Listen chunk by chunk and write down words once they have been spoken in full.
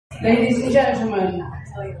Ladies and gentlemen,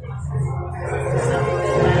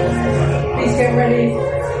 please get ready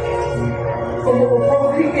for what will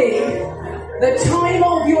probably be the time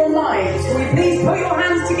of your lives. Will you please put your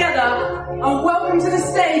hands together and welcome to the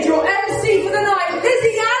stage your MC for the night,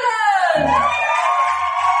 Lizzie Allen!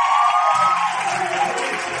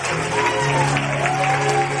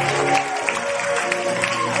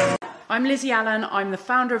 I'm Lizzie Allen, I'm the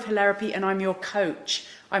founder of Hilarapy and I'm your coach.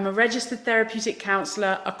 I'm a registered therapeutic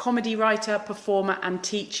counsellor, a comedy writer, performer and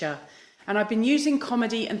teacher. And I've been using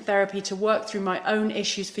comedy and therapy to work through my own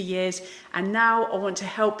issues for years, and now I want to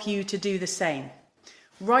help you to do the same.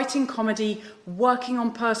 Writing comedy, working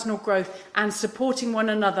on personal growth and supporting one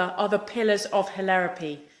another are the pillars of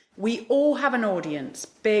Hilarapy. We all have an audience,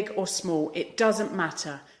 big or small, it doesn't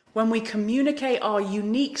matter. When we communicate our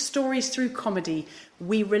unique stories through comedy,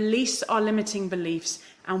 we release our limiting beliefs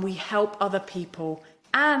and we help other people.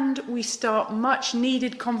 And we start much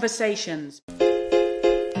needed conversations.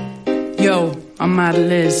 Yo, I'm Mad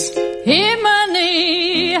Liz. Hey,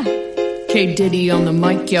 money. K Diddy on the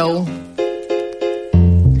mic, yo.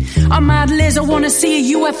 I'm Mad Liz, I wanna see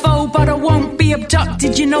a UFO, but I won't be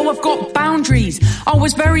abducted, you know I've got boundaries. I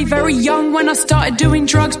was very, very young when I started doing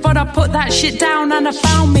drugs, but I put that shit down and I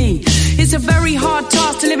found me. It's a very hard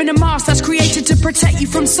task to live in a mask that's created to protect you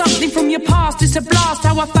from something from your past. It's a blast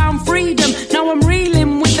how I found freedom, now I'm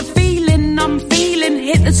reeling with the feeling I'm feeling,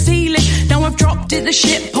 hit the ceiling. Now I've dropped it, the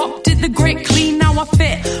shit popped it, the grit clean, now I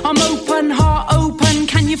fit. I'm open, heart open,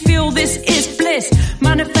 can you feel this is bliss?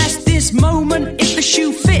 Manifest this moment if the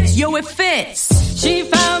shoe fits, yo it fits. She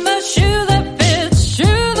found the shoe that fits, shoe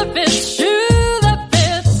that fits, shoe that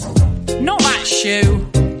fits. Not that shoe.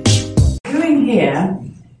 What we're doing here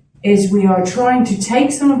is we are trying to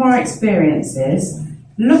take some of our experiences,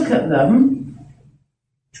 look at them,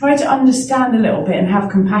 try to understand a little bit and have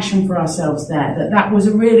compassion for ourselves there, that was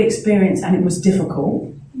a real experience and it was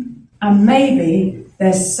difficult. And maybe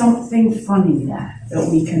there's something funny there that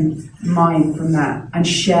we can mine from that and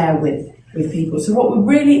share with people. So what we're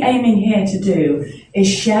really aiming here to do is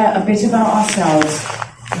share a bit about ourselves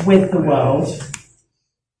with the world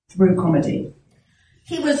through comedy.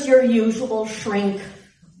 He was your usual shrink,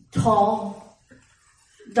 tall,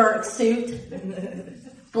 dark suit,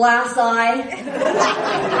 glass eye.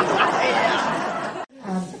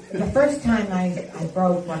 The first time I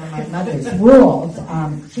broke one of my mother's rules,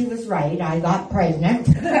 she was right, I got pregnant.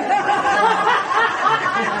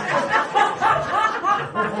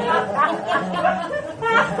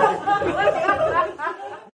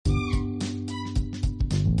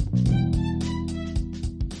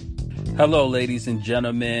 Hello, ladies and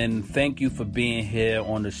gentlemen. Thank you for being here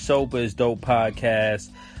on the Sober is Dope podcast.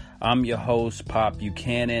 I'm your host, Pop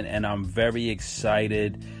Buchanan, and I'm very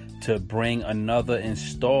excited to bring another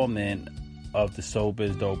installment of the Sober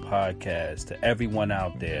is Dope podcast to everyone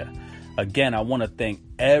out there. Again, I want to thank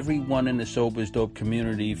everyone in the Sober is Dope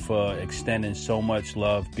community for extending so much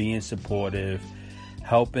love, being supportive,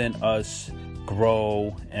 helping us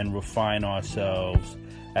grow and refine ourselves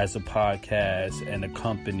as a podcast and a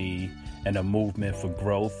company and a movement for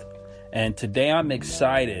growth. And today I'm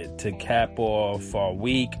excited to cap off our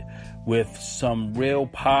week with some real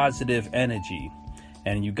positive energy.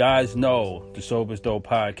 And you guys know the Sober is Dope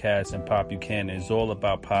podcast and Pop Buchanan is all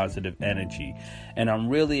about positive energy. And I'm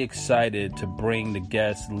really excited to bring the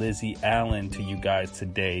guest Lizzie Allen to you guys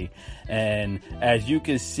today. And as you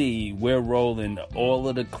can see, we're rolling all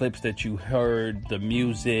of the clips that you heard, the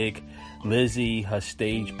music, Lizzie, her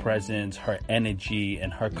stage presence, her energy,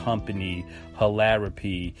 and her company,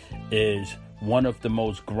 Hilarapy, is one of the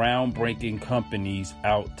most groundbreaking companies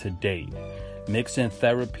out to date. Mixing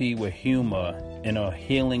therapy with humor in a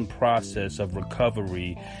healing process of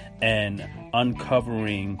recovery and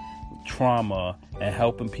uncovering trauma and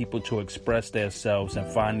helping people to express themselves and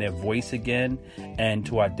find their voice again and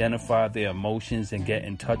to identify their emotions and get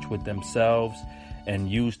in touch with themselves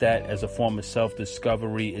and use that as a form of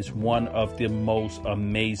self-discovery is one of the most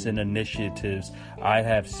amazing initiatives I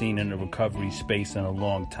have seen in the recovery space in a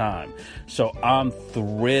long time. So I'm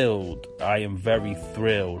thrilled. I am very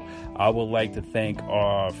thrilled. I would like to thank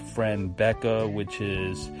our friend Becca, which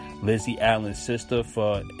is Lizzie Allen's sister,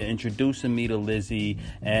 for introducing me to Lizzie,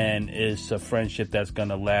 and it's a friendship that's going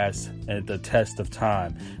to last at the test of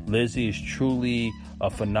time. Lizzie is truly a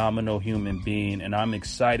phenomenal human being, and I'm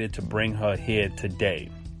excited to bring her here today.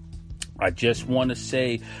 I just want to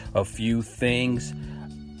say a few things.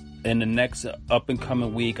 In the next up and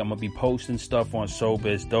coming week, I'm going to be posting stuff on Sober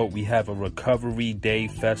is Dope. We have a Recovery Day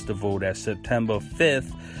Festival that's September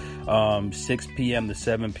 5th. 6 p.m. to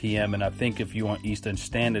 7 p.m. And I think if you're on Eastern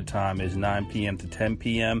Standard Time, it's 9 p.m. to 10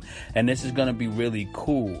 p.m. And this is going to be really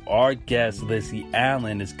cool. Our guest, Lizzie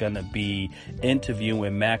Allen, is going to be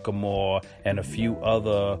interviewing Macklemore and a few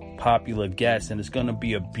other popular guests. And it's going to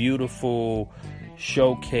be a beautiful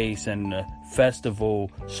showcase and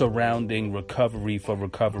festival surrounding recovery for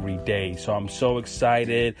Recovery Day. So I'm so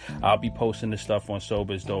excited. I'll be posting this stuff on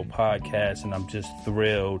Sober is Dope podcast, and I'm just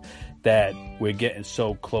thrilled that we're getting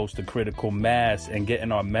so close to critical mass and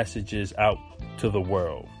getting our messages out to the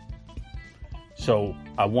world. So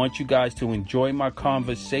I want you guys to enjoy my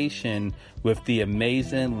conversation with the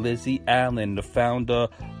amazing Lizzie Allen, the founder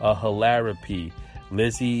of Hilarapy.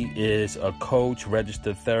 Lizzie is a coach,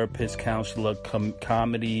 registered therapist, counselor,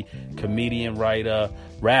 comedian, writer,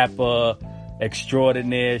 rapper,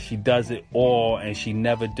 extraordinaire. She does it all, and she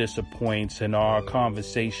never disappoints. And our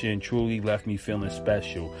conversation truly left me feeling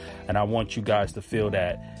special. And I want you guys to feel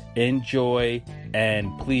that. Enjoy,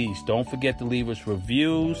 and please don't forget to leave us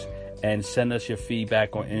reviews and send us your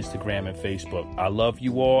feedback on Instagram and Facebook. I love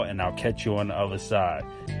you all, and I'll catch you on the other side.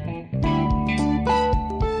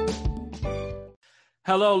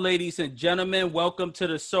 Hello, ladies and gentlemen. Welcome to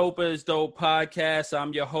the Sober is Dope podcast.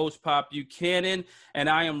 I'm your host, Pop Buchanan, and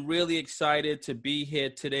I am really excited to be here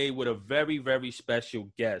today with a very, very special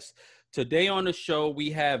guest. Today on the show, we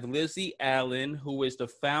have Lizzie Allen, who is the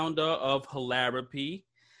founder of Hilarapy.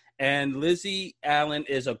 And Lizzie Allen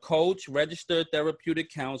is a coach, registered therapeutic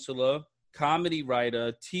counselor, comedy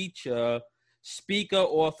writer, teacher, speaker,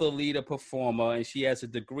 author, leader, performer, and she has a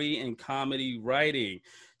degree in comedy writing.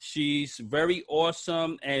 She's very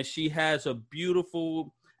awesome, and she has a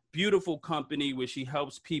beautiful, beautiful company where she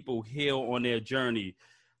helps people heal on their journey.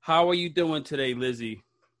 How are you doing today, Lizzie?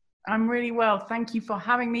 I'm really well. Thank you for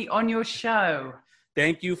having me on your show.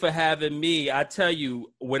 Thank you for having me. I tell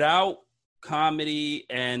you, without comedy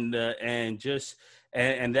and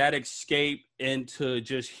that escape into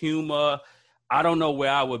just humor, I don't know where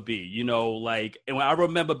I would be, you know, like, and when I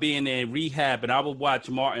remember being in rehab and I would watch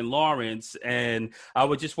Martin Lawrence and I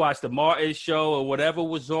would just watch the Martin show or whatever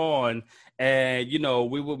was on. And, you know,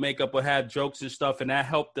 we would make up or have jokes and stuff, and that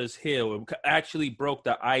helped us heal. It actually broke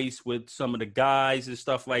the ice with some of the guys and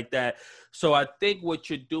stuff like that. So I think what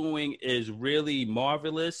you're doing is really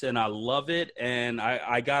marvelous, and I love it. And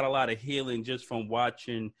I got a lot of healing just from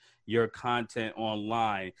watching your content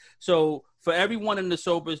online. So for everyone in the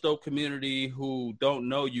Sober is Dope community who don't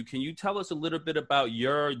know you, can you tell us a little bit about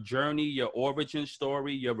your journey, your origin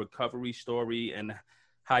story, your recovery story, and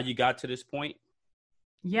how you got to this point?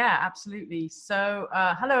 Yeah, absolutely. So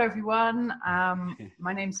hello, everyone.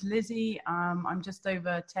 My name's Lizzie. I'm just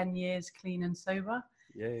over 10 years clean and sober.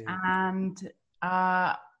 Yay. And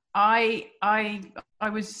I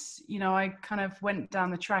was, you know, I kind of went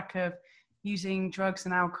down the track of using drugs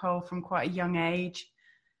and alcohol from quite a young age,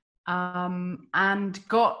 and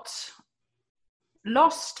got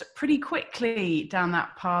lost pretty quickly down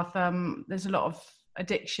that path. There's a lot of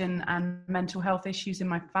addiction and mental health issues in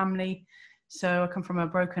my family. So I come from a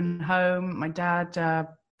broken home. My dad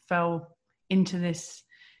fell into this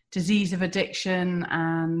disease of addiction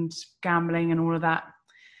and gambling and all of that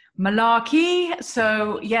malarkey.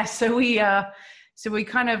 So yes, so we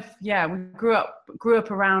kind of, yeah, we grew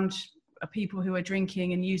up around people who were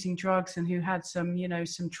drinking and using drugs and who had some, you know,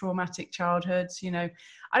 some traumatic childhoods. You know,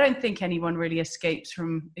 I don't think anyone really escapes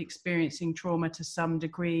from experiencing trauma to some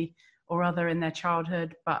degree or other in their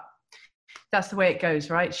childhood, but that's the way it goes,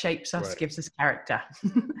 right? Shapes us, right. Gives us character.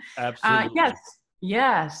 Absolutely. Yes.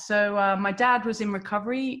 Yeah. So my dad was in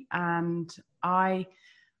recovery, and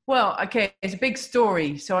it's a big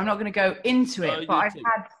story, so I'm not going to go into it, but I've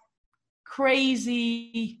had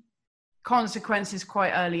crazy consequences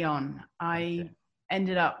quite early on. I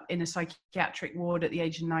ended up in a psychiatric ward at the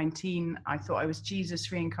age of 19. I thought I was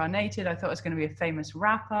Jesus reincarnated. I thought I was going to be a famous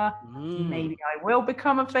rapper. Maybe I will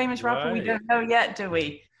become a famous rapper. Right. We don't know yet, do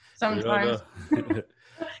we? Sometimes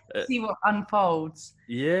see what unfolds.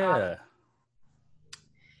 Yeah.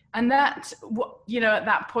 And that, you know, at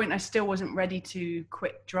that point, I still wasn't ready to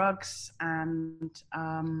quit drugs, and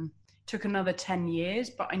took another 10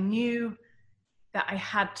 years, but I knew that I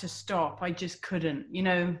had to stop. I just couldn't, you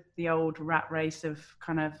know, the old rat race of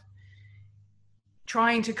kind of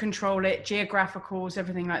trying to control it, geographicals,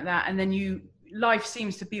 everything like that. And then life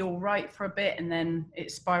seems to be all right for a bit, and then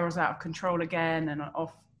it spirals out of control again and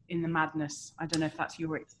off in the madness. I don't know if that's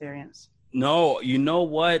your experience. No, you know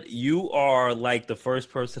what? You are like the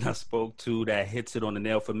first person I spoke to that hits it on the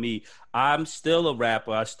nail for me. I'm still a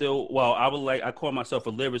rapper. I call myself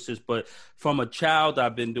a lyricist, but from a child,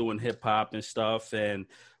 I've been doing hip hop and stuff. And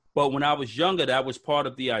But when I was younger, that was part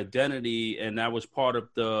of the identity and that was part of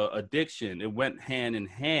the addiction. It went hand in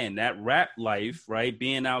hand. That rap life, right?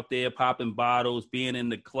 Being out there, popping bottles, being in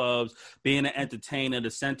the clubs, being an entertainer,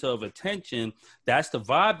 the center of attention, that's the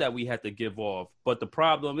vibe that we had to give off. But the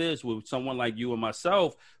problem is with someone like you and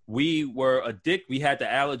myself, we were we had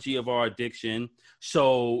the allergy of our addiction.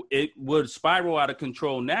 So it would spiral out of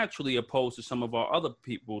control naturally, opposed to some of our other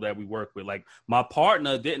people that we work with. Like my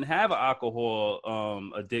partner didn't have an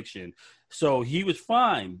alcohol addiction. So he was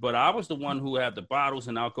fine, but I was the one who had the bottles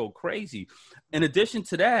and I'll go crazy. In addition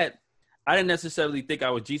to that, I didn't necessarily think I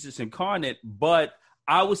was Jesus incarnate, but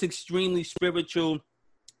I was extremely spiritual.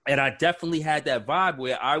 And I definitely had that vibe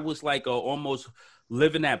where I was like almost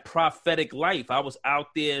living that prophetic life. I was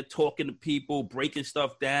out there talking to people, breaking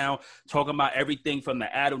stuff down, talking about everything from the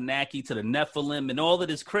Anunnaki to the Nephilim and all of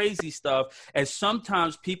this crazy stuff. And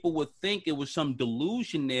sometimes people would think it was some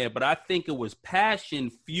delusion there, but I think it was passion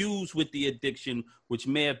fused with the addiction, which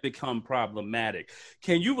may have become problematic.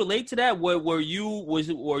 Can you relate to that? Were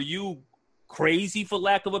you crazy, for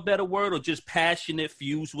lack of a better word, or just passionate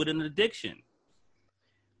fused with an addiction?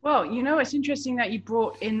 Well, it's interesting that you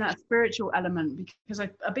brought in that spiritual element, because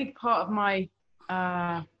a big part of my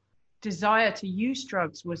desire to use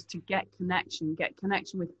drugs was to get connection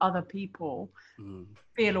with other people,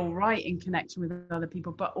 feel all right in connection with other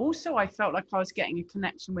people. But also I felt like I was getting a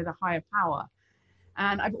connection with a higher power.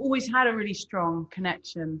 And I've always had a really strong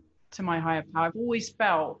connection to my higher power. I've always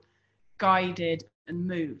felt guided and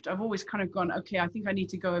moved. I've always kind of gone, okay, I think I need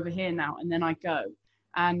to go over here now. And then I go.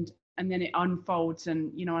 And then it unfolds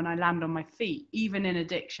and I land on my feet, even in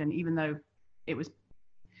addiction, even though it was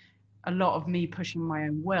a lot of me pushing my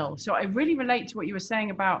own will. So I really relate to what you were saying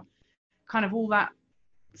about kind of all that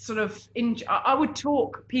sort of, I would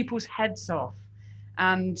talk people's heads off.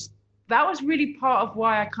 And that was really part of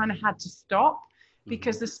why I kind of had to stop,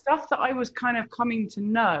 because the stuff that I was kind of coming to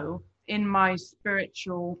know in my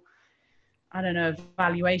spiritual,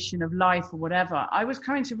 evaluation of life or whatever, I was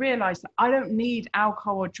coming to realize that I don't need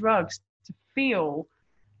alcohol or drugs to feel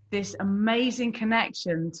this amazing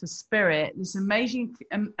connection to spirit, this amazing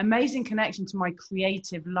connection to my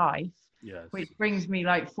creative life, yes, which brings me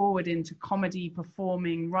like forward into comedy,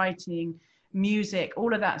 performing, writing, music,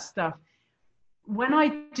 all of that stuff. When I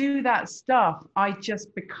do that stuff, I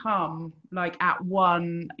just become like at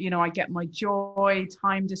one, I get my joy,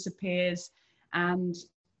 time disappears. And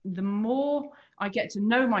the more I get to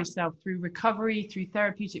know myself through recovery, through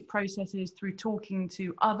therapeutic processes, through talking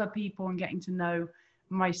to other people and getting to know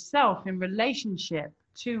myself in relationship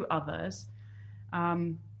to others,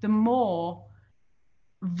 the more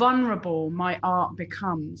vulnerable my art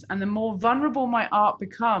becomes. And the more vulnerable my art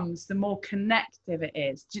becomes, the more connective it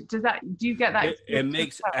is. Do you get that? It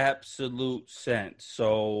makes absolute sense.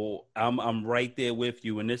 So I'm right there with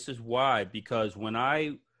you. And this is why, because when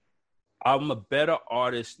I'm a better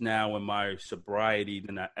artist now in my sobriety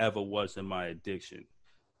than I ever was in my addiction.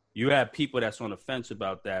 You have people that's on the fence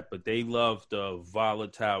about that, but they love the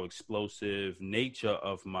volatile, explosive nature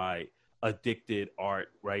of my addicted art,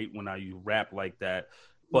 right? When I rap like that.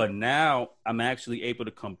 But now I'm actually able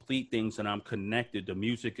to complete things and I'm connected. The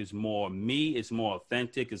music is more me, it's more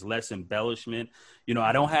authentic, it's less embellishment.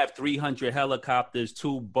 I don't have 300 helicopters,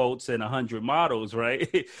 2 boats, and 100 models, right?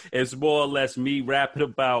 It's more or less me rapping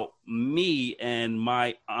about me and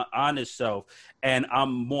my honest self. And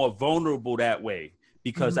I'm more vulnerable that way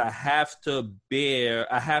because I have to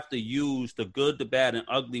use the good, the bad, and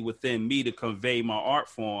ugly within me to convey my art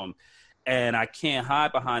form. And I can't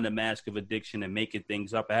hide behind the mask of addiction and making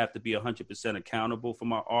things up. I have to be 100% accountable for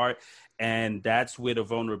my art. And that's where the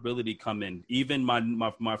vulnerability come in. Even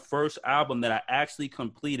my first album that I actually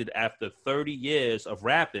completed after 30 years of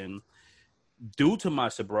rapping, due to my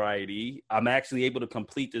sobriety, I'm actually able to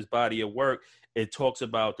complete this body of work. It talks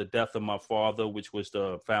about the death of my father, which was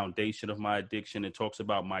the foundation of my addiction. It talks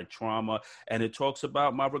about my trauma, and it talks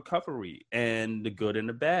about my recovery and the good and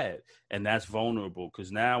the bad. And that's vulnerable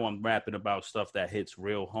because now I'm rapping about stuff that hits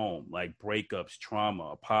real home, like breakups,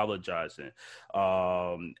 trauma, apologizing.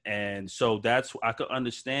 And so I could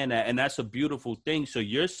understand that. And that's a beautiful thing. So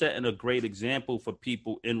you're setting a great example for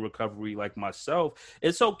people in recovery like myself.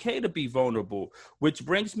 It's okay to be vulnerable, which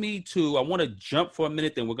brings me to, I want to jump for a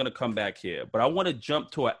minute, then we're going to come back here. But I want to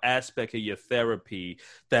jump to an aspect of your therapy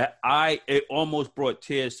that it almost brought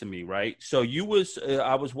tears to me, right? So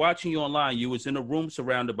I was watching you online. You was in a room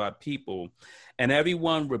surrounded by people, and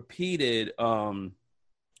everyone repeated,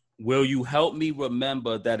 will you help me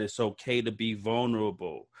remember that it's okay to be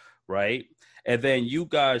vulnerable, right? And then you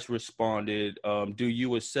guys responded, do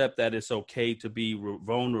you accept that it's okay to be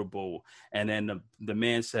vulnerable? And then the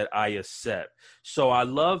man said, I accept. So I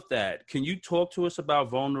love that. Can you talk to us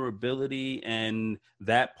about vulnerability and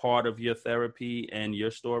that part of your therapy and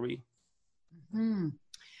your story?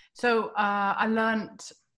 So I learned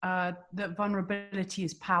that vulnerability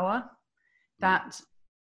is power, that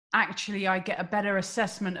actually I get a better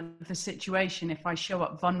assessment of the situation if I show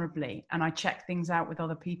up vulnerably and I check things out with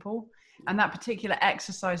other people. And that particular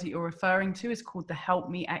exercise that you're referring to is called the Help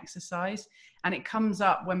Me exercise. And it comes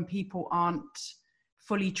up when people aren't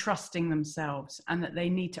fully trusting themselves and that they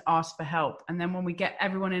need to ask for help. And then when we get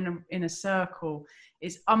everyone in a circle,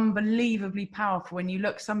 it's unbelievably powerful when you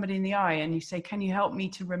look somebody in the eye and you say, can you help me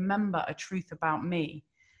to remember a truth about me?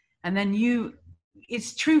 And then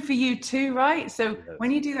it's true for you too, right? So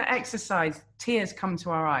when you do that exercise, tears come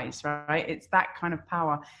to our eyes, right? It's that kind of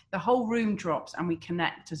power. The whole room drops and we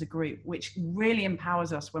connect as a group, which really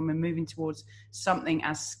empowers us when we're moving towards something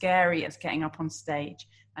as scary as getting up on stage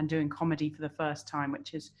and doing comedy for the first time,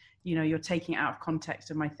 which is, you're taking it out of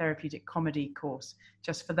context of my therapeutic comedy course,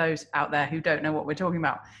 just for those out there who don't know what we're talking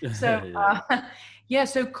about. So,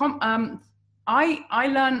 I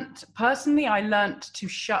learned to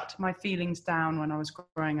shut my feelings down when I was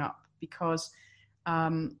growing up because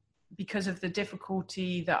of the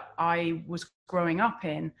difficulty that I was growing up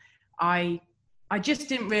in. I just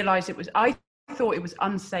didn't realize I thought it was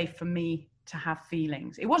unsafe for me to have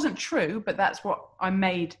feelings. It wasn't true, but that's what I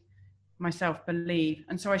made myself believe.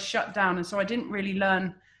 And so I shut down. And so I didn't really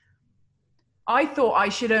learn. I thought I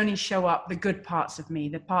should only show up the good parts of me,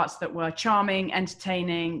 the parts that were charming,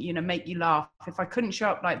 entertaining, make you laugh. If I couldn't show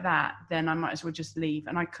up like that, then I might as well just leave.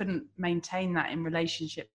 And I couldn't maintain that in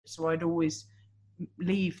relationships. So I'd always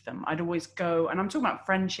leave them. I'd always go, and I'm talking about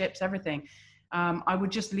friendships, everything. I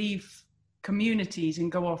would just leave communities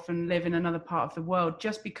and go off and live in another part of the world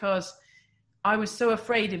just because I was so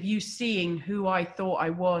afraid of you seeing who I thought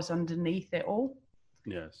I was underneath it all.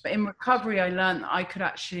 Yes. But in recovery, I learned that I could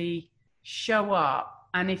actually show up.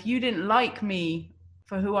 And if you didn't like me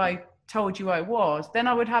for who I told you I was, then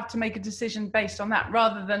I would have to make a decision based on that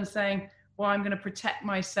rather than saying, well, I'm going to protect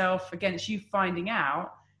myself against you finding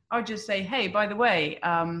out. I would just say, hey, by the way,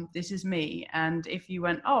 this is me. And if you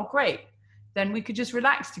went, oh, great, then we could just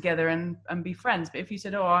relax together and be friends. But if you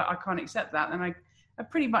said, oh, I can't accept that, then I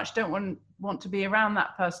pretty much don't want to be around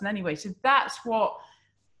that person anyway. So that's what,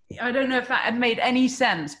 I don't know if that had made any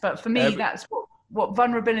sense, but for me, that's what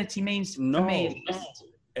vulnerability means for me.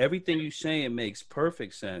 Everything you say, it makes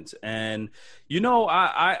perfect sense. And,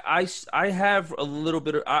 I have a little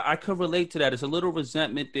bit of, I could relate to that. It's a little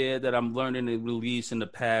resentment there that I'm learning to release in the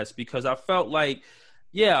past because I felt like,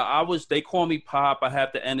 they call me Pop. I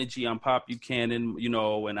have the energy. I'm Pop Buchanan,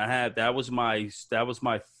 and that was my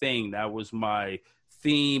thing. That was my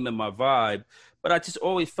theme and my vibe. But I just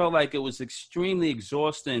always felt like it was extremely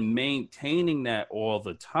exhausting maintaining that all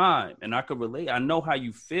the time. And I could relate. I know how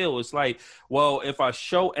you feel. It's like, well, if I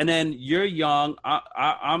show, and then you're young,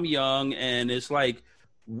 I'm young, and it's like,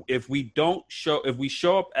 if we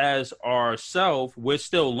show up as ourselves, we're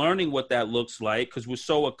still learning what that looks like because we're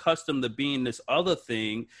so accustomed to being this other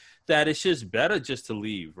thing that it's just better just to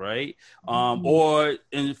leave, right? Or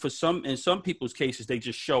in some people's cases, they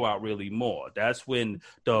just show out really more. That's when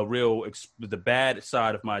the bad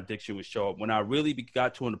side of my addiction would show up. When I really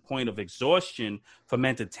got to a point of exhaustion from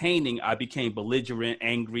entertaining, I became belligerent,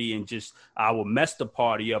 angry, and I would mess the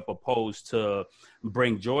party up opposed to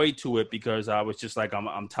bring joy to it because I was just like,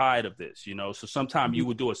 I'm tired of this, So sometimes you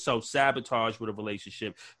would do a self-sabotage with a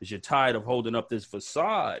relationship because you're tired of holding up this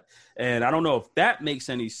facade. And I don't know if that makes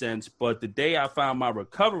any sense, but the day I found my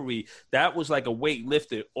recovery, that was like a weight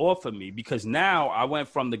lifted off of me because now I went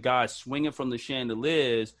from the guy swinging from the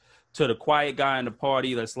chandeliers to the quiet guy in the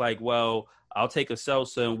party that's like, well, I'll take a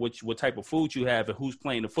salsa and what type of food you have and who's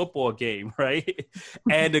playing the football game, right?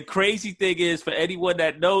 And the crazy thing is, for anyone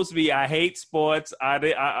that knows me, I hate sports.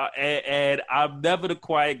 And I'm never the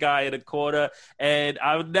quiet guy in the corner. And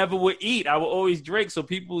I never would eat. I would always drink. So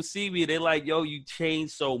people see me, they're like, yo, you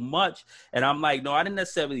changed so much. And I'm like, no, I didn't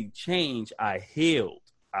necessarily change. I healed.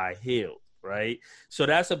 Right? So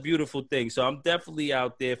that's a beautiful thing. So I'm definitely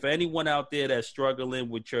out there. For anyone out there that's struggling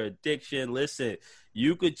with your addiction, listen,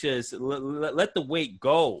 you could just let the weight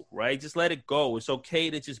go, right? Just let it go. It's okay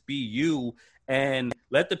to just be you and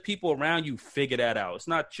let the people around you figure that out. It's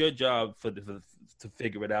not your job to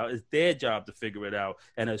figure it out. It's their job to figure it out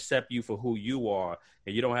and accept you for who you are.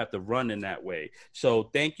 And you don't have to run in that way. So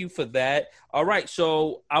thank you for that. All right.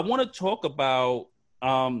 So I want to talk about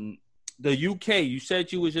the UK. You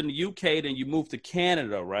said you was in the UK, then you moved to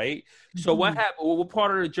Canada, right? So what happened? What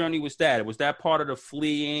part of the journey was that? Was that part of the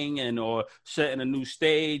fleeing and or setting a new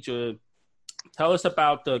stage? Or tell us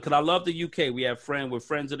about because I love the UK. We're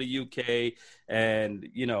friends of the UK, and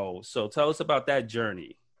so tell us about that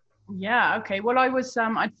journey. Yeah. Okay. Well,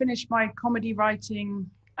 I'd finished my comedy writing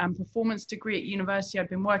and performance degree at university. I'd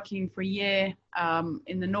been working for a year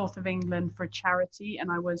in the north of England for a charity,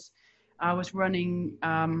 and I was running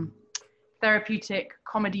therapeutic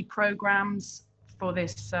comedy programs for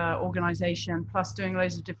this organization, plus doing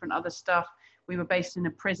loads of different other stuff. We were based in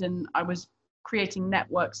a prison. I was creating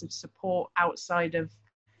networks of support outside of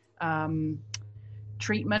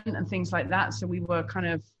treatment and things like that. So we were kind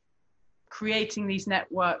of creating these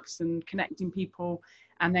networks and connecting people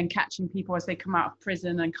and then catching people as they come out of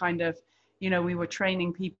prison, and kind of, we were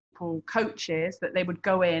training people, coaches, that they would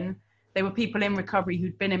go in. They were people in recovery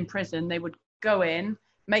who'd been in prison. They would go in,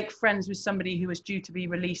 make friends with somebody who was due to be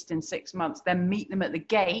released in 6 months, then meet them at the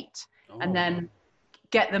gate and then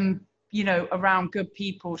get them, around good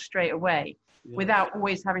people straight away without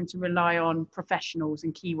always having to rely on professionals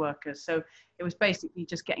and key workers. So it was basically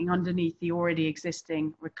just getting underneath the already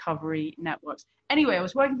existing recovery networks. Anyway, I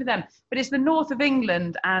was working for them, but it's the north of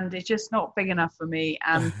England and it's just not big enough for me.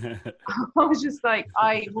 And I was just like,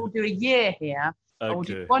 I will do a year here. Okay. I will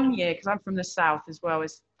do 1 year because I'm from the south as well.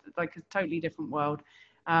 It's like a totally different world.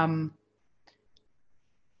 But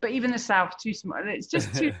even the south, too small. It's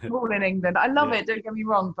just too small in England. I love it, don't get me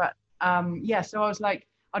wrong. But so I was like,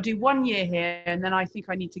 I'll do 1 year here and then I think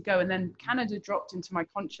I need to go. And then Canada dropped into my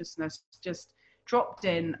consciousness, just dropped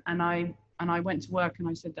in, and I went to work and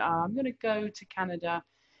I said, I'm going to go to Canada.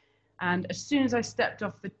 And as soon as I stepped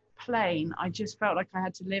off the plane, I just felt like I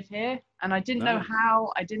had to live here, and I didn't know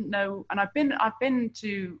how. I didn't know. And I've been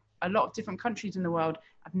to a lot of different countries in the world.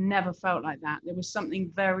 I've never felt like that. There was something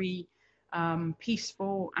very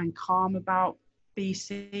peaceful and calm about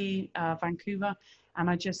BC, Vancouver,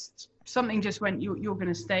 and something just went, you're going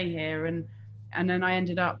to stay here. And then I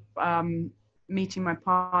ended up meeting my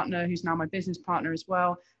partner, who's now my business partner as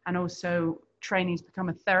well, and also training to become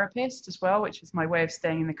a therapist as well, which was my way of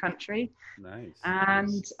staying in the country. Nice.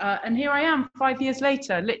 And here I am 5 years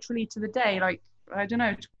later, literally to the day, like, I don't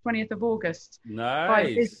know, 20th of August. Nice. 5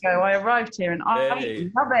 years ago, I arrived here, and I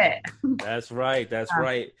love it. That's right. That's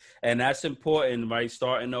right. And that's important, right?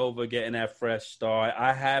 Starting over, getting that fresh start.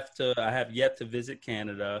 I have yet to visit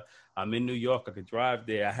Canada. I'm in New York. I could drive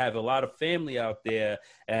there. I have a lot of family out there,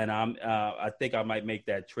 and I think I might make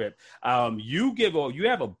that trip. You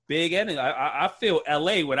have a big energy. I feel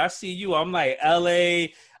LA when I see you. I'm like LA.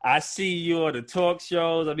 I see you on the talk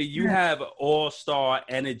shows. I mean, you have all-star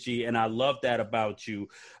energy, and I love that about you.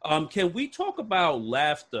 Can we talk about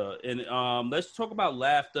laughter? And let's talk about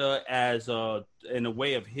laughter as in a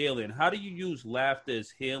way of healing. How do you use laughter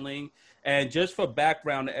as healing? And just for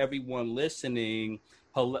background to everyone listening,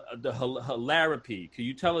 the Hilarapy. Can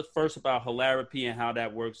you tell us first about Hilarapy and how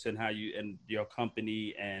that works, and how you and your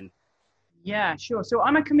company and? Yeah, sure. So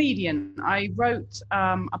I'm a comedian. I wrote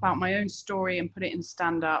about my own story and put it in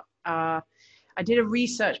stand-up. I did a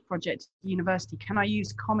research project at university. Can I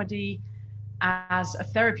use comedy as a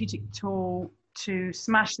therapeutic tool to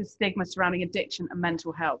smash the stigma surrounding addiction and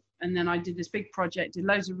mental health? And then I did this big project, did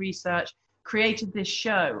loads of research, created this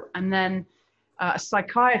show. And then a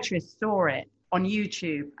psychiatrist saw it on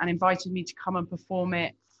YouTube and invited me to come and perform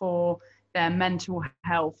it for their mental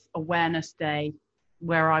health awareness day,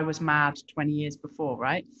 where I was mad 20 years before,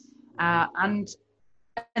 right? And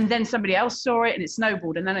then somebody else saw it and it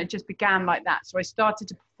snowballed, and then it just began like that. So I started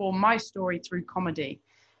to perform my story through comedy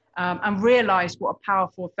and realized what a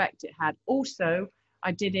powerful effect it had. Also,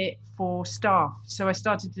 I did it for staff. So I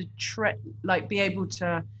started to be able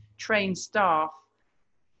to train staff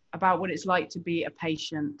about what it's like to be a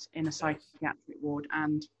patient in a psychiatric ward,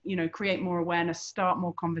 and, create more awareness, start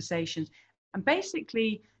more conversations, and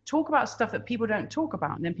basically talk about stuff that people don't talk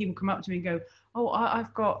about. And then people come up to me and go, oh,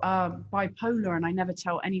 I've got bipolar and I never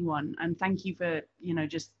tell anyone. And thank you for,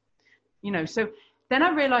 so then I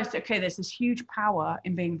realized, okay, there's this huge power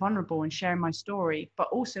in being vulnerable and sharing my story, but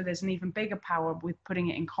also there's an even bigger power with putting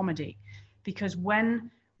it in comedy, because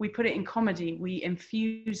when we put it in comedy, we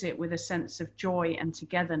infuse it with a sense of joy and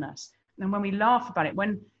togetherness. And when we laugh about it,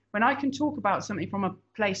 when I can talk about something from a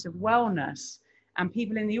place of wellness and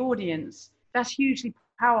people in the audience, that's hugely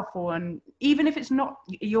powerful. And even if it's not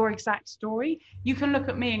your exact story, you can look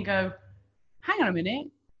at me and go, hang on a minute,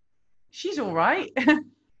 she's all right.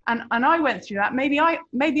 and I went through that. Maybe I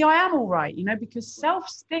am all right, because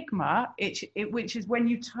self-stigma, which is when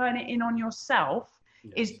you turn it in on yourself,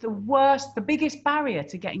 is the biggest barrier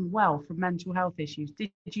to getting well from mental health issues.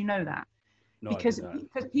 Did you know that? No, Because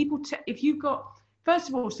people, if you've got, first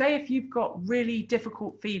of all, say if you've got really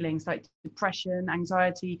difficult feelings like depression,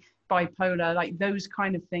 anxiety, bipolar, like those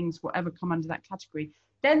kind of things, whatever come under that category,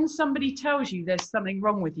 then somebody tells you there's something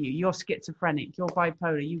wrong with you. You're schizophrenic, you're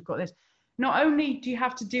bipolar, you've got this. Not only do you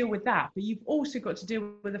have to deal with that, but you've also got to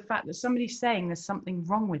deal with the fact that somebody's saying there's something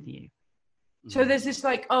wrong with you. So there's this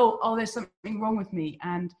like, oh, there's something wrong with me.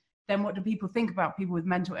 And then what do people think about people with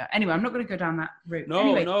mental illness? Anyway, I'm not going to go down that route.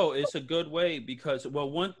 No, it's a good way because, well,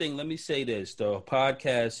 one thing, let me say this. The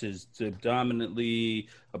podcast is predominantly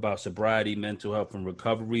about sobriety, mental health, and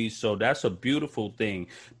recovery. So that's a beautiful thing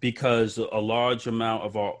because a large amount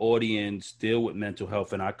of our audience deal with mental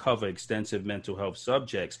health, and I cover extensive mental health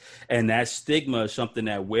subjects. And that stigma is something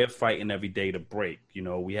that we're fighting every day to break. You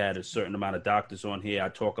know, we had a certain amount of doctors on here. I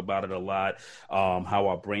talk about it a lot, how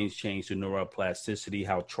our brains change through neuroplasticity,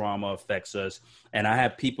 how trauma affects us. And I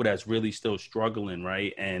have people that's really still struggling,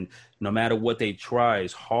 right? And no matter what they try,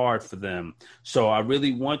 it's hard for them. So I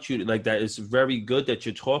really want you to, like, that. It's very good that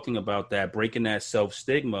you're talking about that, breaking that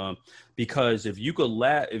self-stigma, because if you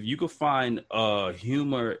could find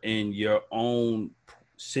humor in your own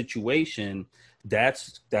situation,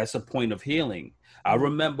 that's a point of healing. I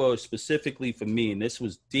remember specifically for me, and this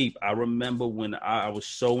was deep, I remember when I was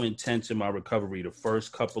so intense in my recovery the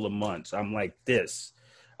first couple of months. I'm like this.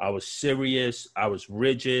 I was serious. I was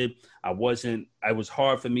rigid. It was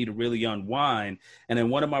hard for me to really unwind. And then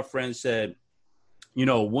one of my friends said, you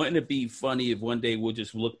know, wouldn't it be funny if one day we'll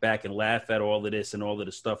just look back and laugh at all of this and all of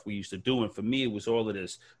the stuff we used to do? And for me, it was all of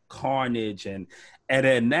this carnage. And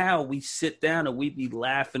then now we sit down and we be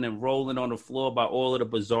laughing and rolling on the floor about all of the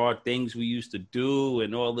bizarre things we used to do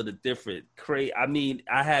and all of the different I mean,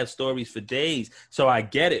 I have stories for days, so I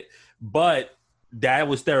get it. But that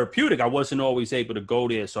was therapeutic. I wasn't always able to go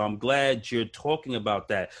there. So I'm glad you're talking about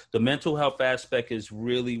that. The mental health aspect is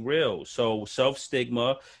really real. So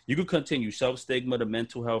self-stigma, you could continue self-stigma, the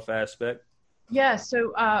mental health aspect. Yeah.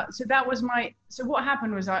 So that was so what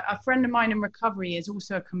happened was a friend of mine in recovery is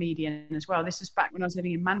also a comedian as well. This is back when I was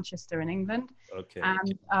living in Manchester in England. Okay.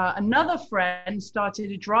 And another friend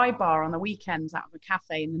started a dry bar on the weekends out of a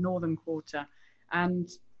cafe in the Northern Quarter. And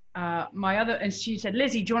and she said,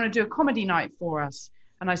 Lizzie, do you want to do a comedy night for us?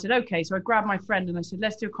 And I said, okay. So I grabbed my friend and I said,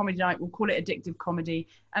 let's do a comedy night. We'll call it Addictive Comedy.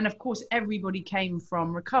 And of course, everybody came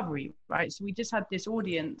from recovery, right? So we just had this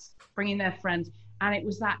audience bringing their friends. And it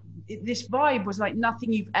was this vibe was like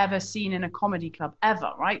nothing you've ever seen in a comedy club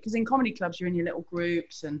ever, right? Because in comedy clubs, you're in your little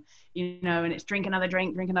groups and, you know, and it's drink another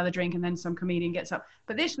drink, and then some comedian gets up.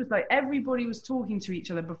 But this was like everybody was talking to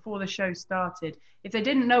each other before the show started. If they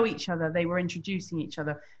didn't know each other, they were introducing each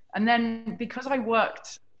other. And then because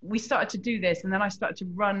we started to do this, and then I started to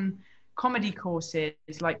run comedy courses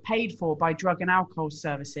like paid for by drug and alcohol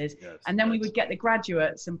services. Yes, and then we would get the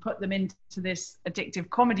graduates and put them into this addictive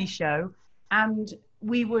comedy show. And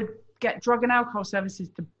we would get drug and alcohol services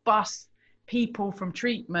to bus people from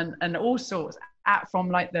treatment and all sorts from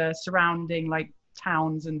like the surrounding like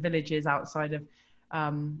towns and villages outside of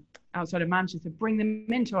Manchester, bring them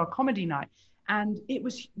into our comedy night. And it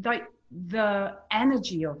was like the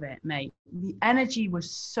energy of it, mate. The energy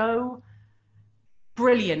was so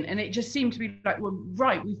brilliant. And it just seemed to be like, well,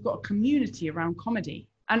 right, we've got a community around comedy.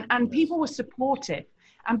 And people were supportive.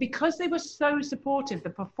 And because they were so supportive,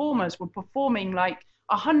 the performers were performing like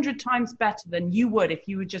 100 times better than you would if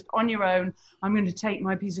you were just on your own. I'm going to take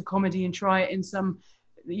my piece of comedy and try it in some,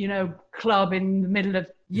 you know, club in the middle of,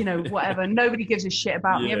 you know, whatever. Nobody gives a shit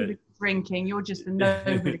about me. Everybody's drinking. You're just a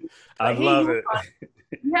nobody. I love it.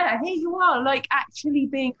 Yeah, here you are, like actually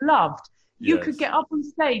being loved. You could get up on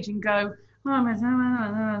stage and go,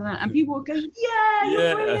 and people would go, yeah,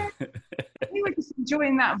 you're brilliant. We were just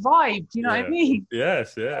enjoying that vibe. Do you know what I mean?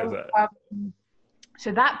 Yes, yeah.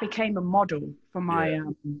 So that became a model for my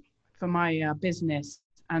business,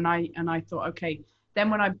 and I thought, okay. Then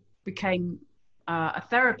when I became a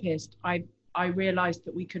therapist, I realized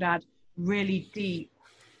that we could add really deep,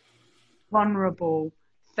 vulnerable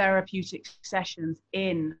therapeutic sessions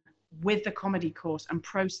in with the comedy course and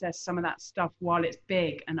process some of that stuff while it's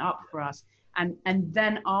big and up for us, and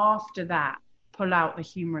then after that pull out the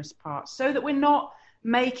humorous part so that we're not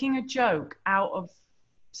making a joke out of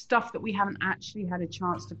stuff that we haven't actually had a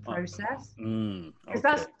chance to process. Because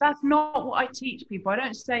that's not what I teach people. I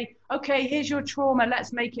don't say, okay, here's your trauma,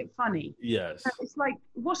 let's make it funny. Yes. It's like,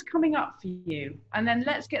 what's coming up for you? And then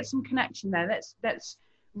let's get some connection there. Let's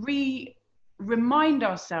remind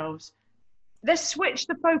ourselves. Let's switch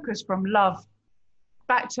the focus from love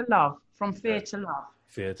back to love, from fear to love.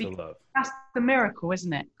 Fear to love. That's the miracle,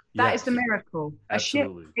 isn't it? That Yes. is the miracle.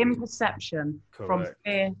 Absolutely. A shift in perception from Correct.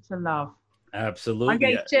 fear to love. Absolutely. I'm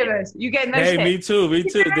getting shivers. You getting those Hey, me hits? too. Me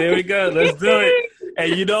too. There we go. Let's do it.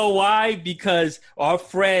 And you know why? Because our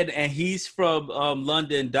friend, and he's from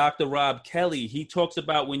London, Dr. Rob Kelly, he talks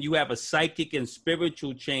about when you have a psychic and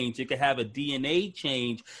spiritual change, it can have a DNA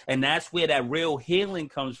change. And that's where that real healing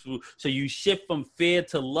comes through. So you shift from fear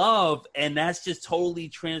to love, and that's just totally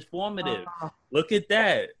transformative. Oh, Look at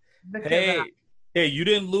that. look at Hey. that. Hey, you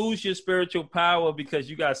didn't lose your spiritual power because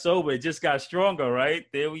you got sober. It just got stronger, right?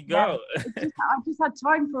 There we go. I just had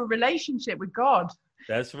time for a relationship with God.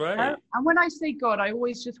 That's right. And when I say God, I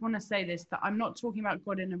always just want to say this, that I'm not talking about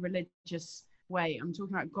God in a religious way. I'm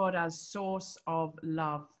talking about God as source of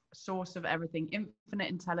love, source of everything, infinite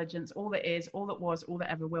intelligence, all that is, all that was, all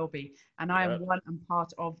that ever will be. And I am one and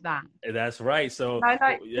part of that. That's right. So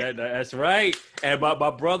Yeah, that's right. And my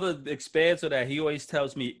brother expands on that. He always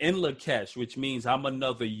tells me in Lakesh, which means I'm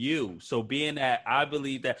another you. So being that I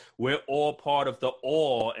believe that we're all part of the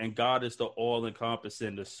all, and God is the all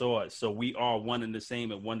encompassing, the source. So we are one and the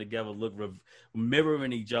same, and one together,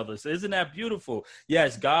 mirroring each other. So isn't that beautiful?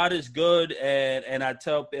 Yes, God is good, and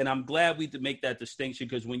I'm glad we did make that distinction,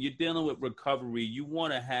 because when you're dealing with recovery, you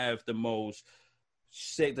want to have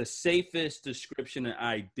the safest description and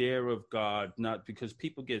idea of God, not because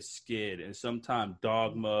people get scared, and sometimes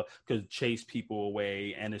dogma could chase people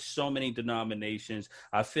away, and there's so many denominations.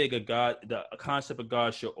 I figure the concept of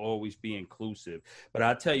God should always be inclusive. But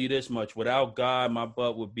I tell you this much, without God, my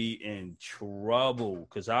butt would be in trouble,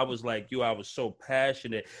 because I was like you, I was so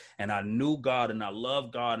passionate, and I knew God, and I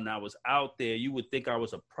loved God, and I was out there. You would think I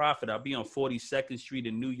was a prophet. I'd be on 42nd Street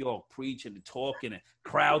in New York preaching and talking, and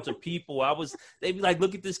crowds of people. They'd be like,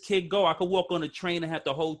 look at this kid go. I could walk on a train and have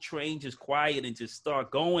the whole train just quiet and just start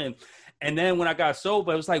going. And then when I got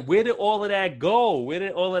sober, it was like, where did all of that go? Where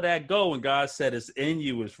did all of that go? And God said, it's in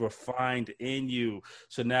you, it's refined in you.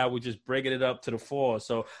 So now we're just bringing it up to the fore.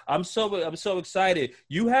 So I'm so excited.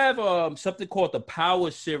 You have something called the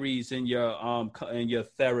Power Series in your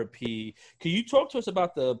therapy. Can you talk to us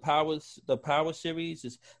about the Power Series?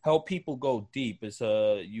 It's help people go deep. It's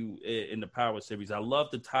you in the Power Series. I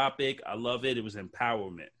love the topic. I love it. It was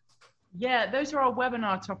empowerment. Yeah, those are our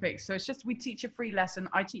webinar topics. So it's just, we teach a free lesson.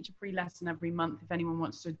 I teach a free lesson every month if anyone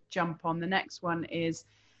wants to jump on. The next one is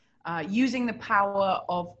using the power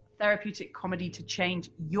of therapeutic comedy to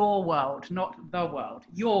change your world, not the world,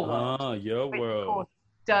 your world. Your Which, world. of course,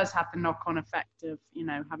 does have the knock-on effect of,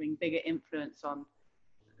 having bigger influence on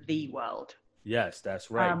the world. Yes,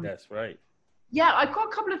 that's right. That's right. Yeah, I've got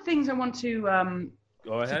a couple of things I want to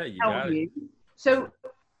go ahead. You tell got you. it. So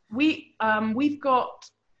we've got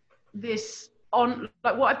this on,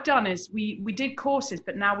 like, what I've done is we did courses,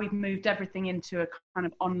 but now we've moved everything into a kind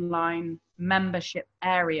of online membership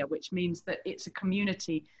area, which means that it's a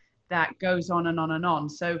community that goes on and on and on.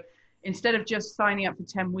 So instead of just signing up for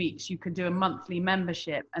 10 weeks, you can do a monthly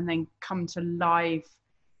membership and then come to live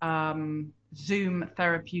Zoom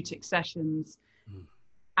therapeutic sessions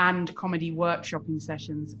and comedy workshopping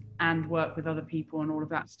sessions and work with other people and all of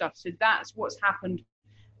that stuff. So that's what's happened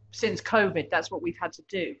since COVID. That's what we've had to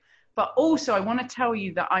do. But also I want to tell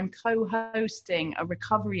you that I'm co-hosting a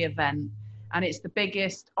recovery event, and it's the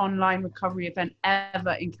biggest online recovery event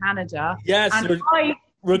ever in Canada. Yes. And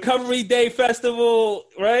Recovery Day Festival,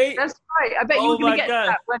 right? That's right. I bet you were going to get to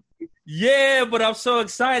that, weren't you? Yeah, but I'm so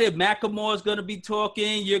excited. Macklemore's going to be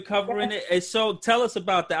talking. You're covering it. And so tell us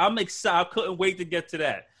about that. I'm excited. I couldn't wait to get to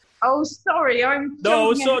that. Oh, sorry.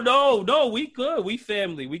 No, we good. We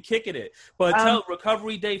family. We kicking it. But tell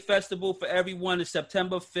Recovery Day Festival for everyone is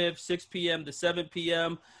September 5th, 6 p.m. to 7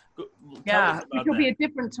 p.m. Yeah, it will be a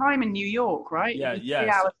different time in New York, right? Yeah, yes.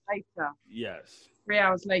 3 hours later. Yes. 3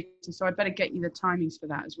 hours later, so I better get you the timings for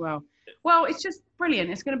that as well. Well, it's just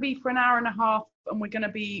brilliant. It's going to be for an hour and a half, and we've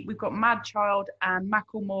got Mad Child and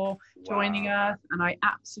Macklemore joining us, and I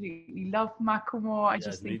absolutely love Macklemore. I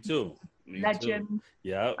just think me too. Legend. Too.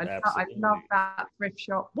 Yeah, I love that thrift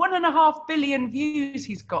shop. 1.5 billion views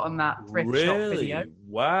he's got on that thrift shop video.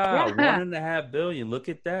 Wow, Yeah. 1.5 billion. Look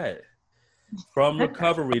at that. From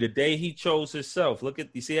recovery, the day he chose himself.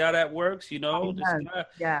 You see how that works?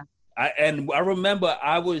 Yeah. I remember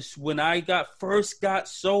when I first got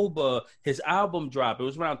sober, his album dropped. It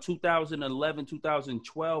was around 2011,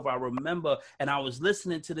 2012. I remember, and I was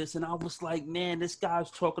listening to this, and I was like, man, this guy's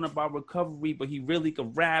talking about recovery, but he really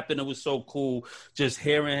could rap, and it was so cool just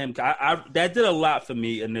hearing him. That did a lot for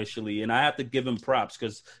me initially, and I have to give him props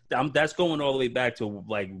because that's going all the way back to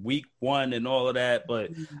like week 1 and all of that.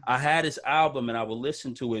 But I had his album, and I would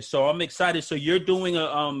listen to it, so I'm excited. So you're doing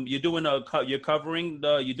you're covering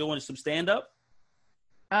some stand-up?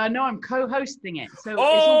 No, I'm co-hosting it, so it's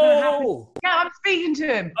all going to happen. Yeah, I'm speaking to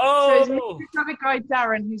him. So it's me and this other guy,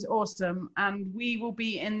 Darren, who's awesome, and we will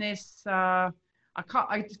be in this. I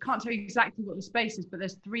can't tell you exactly what the space is, but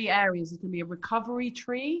there's 3 areas. There's going to be a recovery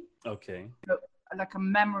tree. Okay. Like a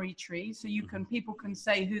memory tree, so people can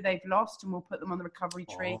say who they've lost, and we'll put them on the recovery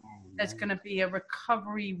tree. There's going to be a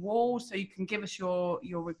recovery wall, so you can give us your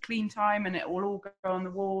clean time, and it will all go on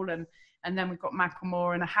the wall. And then we've got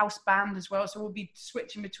Macklemore and a house band as well. So we'll be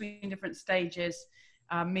switching between different stages,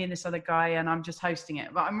 me and this other guy, and I'm just hosting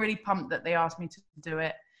it. But I'm really pumped that they asked me to do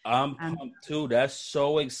it. I'm pumped too. That's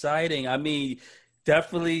so exciting. I mean,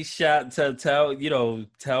 definitely tell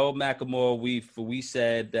Macklemore we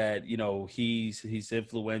said that, he's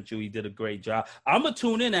influential. He did a great job. I'm gonna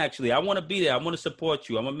tune in. Actually, I want to be there. I want to support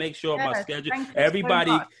you. I'm gonna make sure my schedule.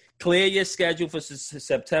 Everybody, clear your schedule for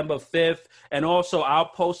September 5th, and also I'll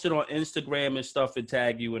post it on Instagram and stuff and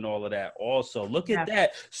tag you and all of that. Also, look at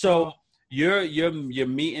that. So you're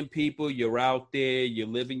meeting people. You're out there. You're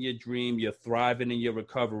living your dream. You're thriving in your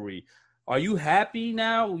recovery. Are you happy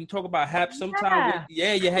now? We talk about happy sometimes.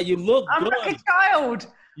 Yeah, you look good. I'm like a child.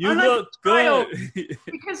 You look good.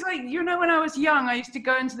 Because, when I was young, I used to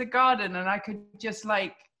go into the garden and I could just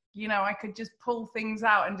I could just pull things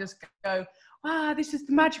out and just go, wow, this is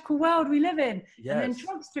the magical world we live in. Yes. And then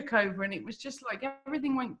drugs took over, and it was just like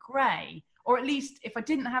everything went grey. Or at least if I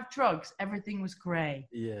didn't have drugs, everything was grey.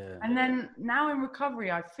 Yeah. And then now in recovery,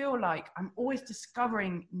 I feel like I'm always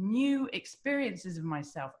discovering new experiences of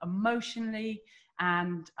myself emotionally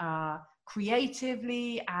and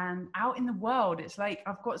creatively and out in the world. It's like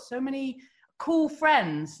I've got so many cool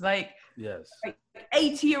friends, like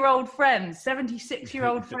 80-year-old friends,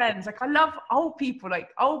 76-year-old friends. Like I love old people.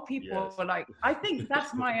 Are like, I think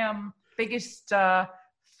that's my biggest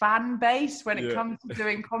fan base when it comes to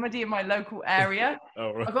doing comedy in my local area.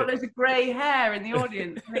 Right. I've got loads of grey hair in the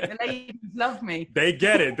audience. I think the ladies love me. They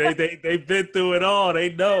get it. They've been through it all. They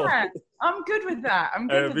know. Yeah, I'm good with that.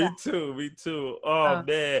 Me too. Oh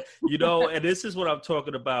man. And this is what I'm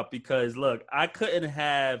talking about, because look, I couldn't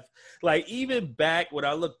have, even back when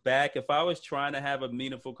I look back, if I was trying to have a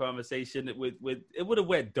meaningful conversation, it would have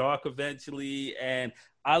went dark eventually. And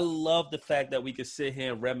I love the fact that we can sit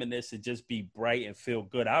here and reminisce and just be bright and feel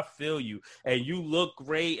good. I feel you. And you look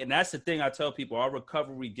great. And that's the thing I tell people. Our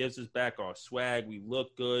recovery gives us back our swag. We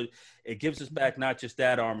look good. It gives us back not just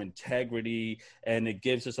that, our integrity, and it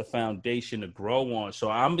gives us a foundation to grow on.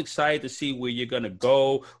 So I'm excited to see where you're going to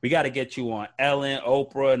go. We got to get you on Ellen,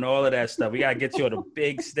 Oprah, and all of that stuff. We got to get you on a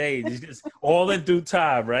big stage. It's just all in due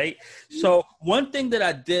time, right? So one thing that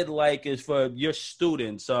I did like is for your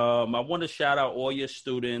students. I want to shout out all your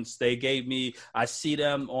students. I see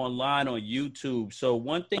them online on YouTube. So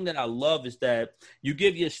one thing that I love is that you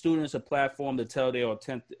give your students a platform to tell their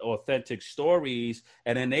authentic stories,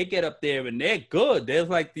 and then they get up there and they're good.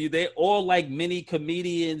 They're all like mini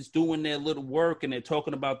comedians doing their little work, and they're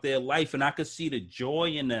talking about their life, and I could see the joy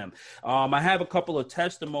in them. I have a couple of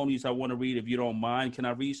testimonies I want to read, if you don't mind. Can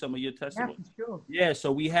I read some of your testimonies? Yeah, sure. Yeah,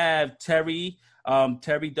 so we have Terry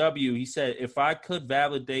W. He said, if I could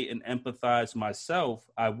validate and empathize myself,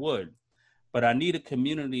 I would. But I need a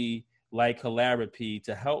community like Hilarity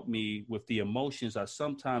to help me with the emotions I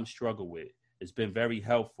sometimes struggle with. It's been very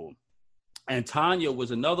helpful. And Tanya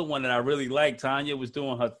was another one that I really liked. Tanya was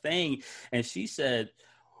doing her thing, and she said,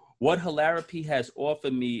 what Hilarity has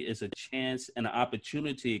offered me is a chance and an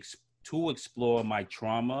opportunity to explore my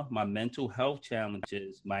trauma, my mental health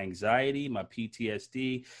challenges, my anxiety, my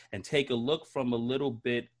PTSD, and take a look from a little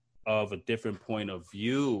bit of a different point of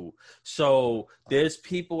view. So there's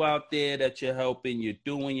people out there that you're helping, you're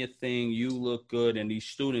doing your thing, you look good, and these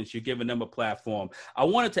students, you're giving them a platform. I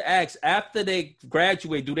wanted to ask, after they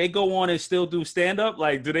graduate, do they go on and still do stand-up?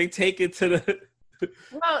 Do they take it to the...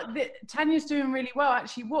 Well, Tanya's doing really well.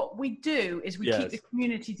 Actually, what we do is we keep the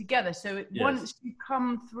community together. So once you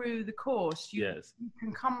come through the course, you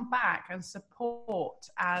can come back and support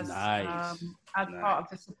as part of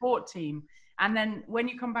the support team. And then when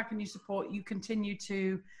you come back and you support, you continue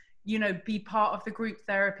to, be part of the group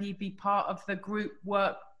therapy, be part of the group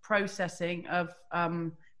work processing of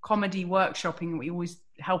comedy workshopping. We always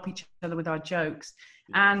help each other with our jokes.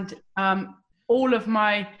 And all of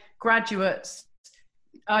my graduates,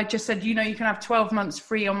 I just said, you can have 12 months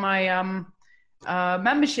free on my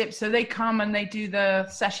membership. So they come and they do the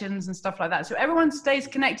sessions and stuff like that. So everyone stays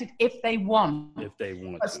connected if they want.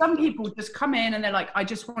 But some people just come in and they're like, I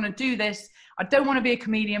just want to do this. I don't want to be a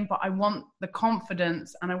comedian, but I want the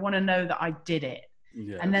confidence and I want to know that I did it.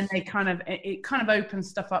 Yes. And then it kind of opens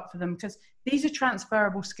stuff up for them, because these are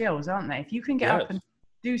transferable skills, aren't they? If you can get up and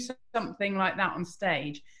do something like that on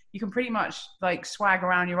stage, you can pretty much like swag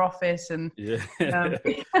around your office and Yeah.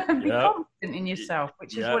 be Yep. confident in yourself,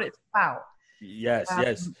 which is Yep. what it's about. Yes, Um,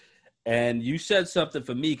 yes. And you said something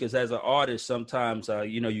for me because as an artist, sometimes,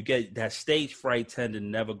 you get that stage fright tend to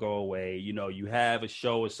never go away. You have a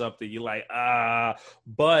show or something, you're like,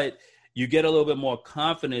 but you get a little bit more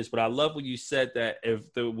confidence. But I love when you said that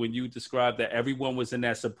when you described that everyone was in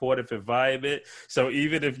that supportive environment. So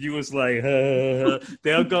even if you was like,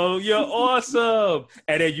 they'll go, you're awesome.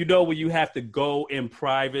 And then, when you have to go in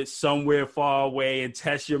private somewhere far away and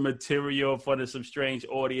test your material in front of some strange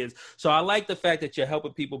audience. So I like the fact that you're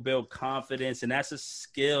helping people build confidence, and that's a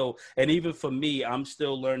skill. And even for me, I'm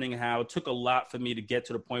still learning how. It took a lot for me to get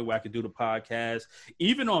to the point where I could do the podcast,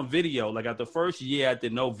 even on video. Like at the first year, I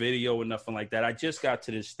did no video or nothing like that. I just got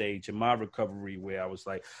to this stage in my recovery where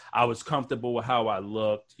I was comfortable with how I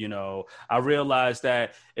looked. I realized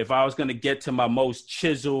that if I was going to get to my most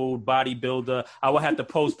chiseled bodybuilder, I would have to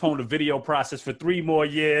postpone the video process for 3 more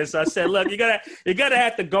years. So I said, look, you're gonna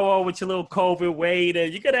have to go on with your little COVID weight,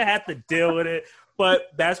 and you're gonna have to deal with it.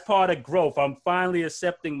 But that's part of growth. I'm finally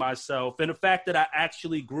accepting myself and the fact that I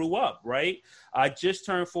actually grew up, right? I just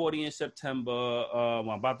turned 40 in September. I'm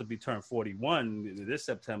about to be turned 41 this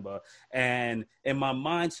September. And in my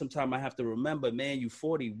mind, sometimes I have to remember, man, you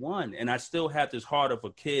 41. And I still have this heart of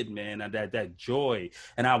a kid, man, and that joy.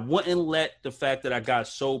 And I wouldn't let the fact that I got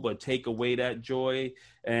sober take away that joy.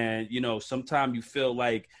 And, sometimes you feel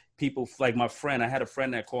like, people like my friend, I had a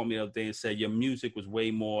friend that called me the other day and said, your music was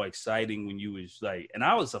way more exciting when you was like, and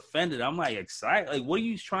I was offended. I'm like, excited? Like, what are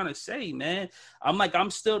you trying to say, man? I'm like,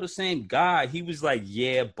 I'm still the same guy. He was like,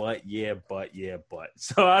 yeah, but.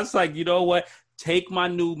 So I was like, you know what? Take my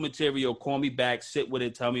new material, call me back, sit with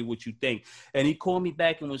it, tell me what you think. And he called me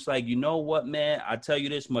back and was like, you know what, man? I tell you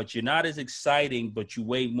this much. You're not as exciting, but you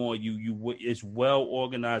way more. It's well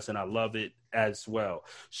organized, and I love it as well.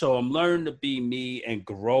 So I'm learning to be me and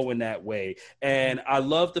grow in that way. And I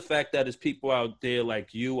love the fact that there's people out there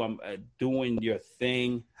like you. I'm doing your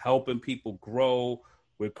thing, helping people grow.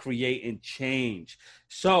 We're creating change.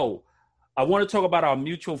 So I want to talk about our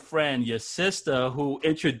mutual friend, your sister, who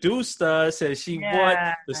introduced us, and she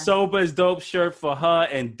bought the Sober is Dope shirt for her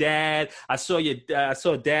and Dad. I saw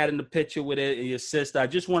Dad in the picture with it, and your sister. I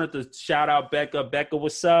just wanted to shout out Becca. Becca,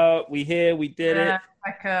 what's up? We here. We did it.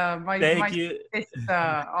 Becca, my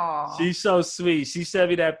sister. Oh. She's so sweet. She sent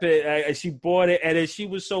me that pic, and she bought it, and then she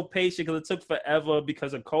was so patient because it took forever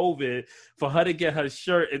because of COVID for her to get her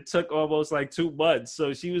shirt. It took almost like 2 months.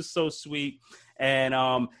 So she was so sweet.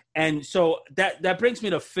 And so that brings me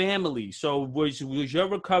to family. So was your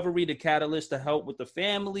recovery the catalyst to help with the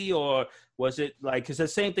family, or was it like, because the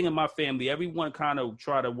same thing in my family, everyone kind of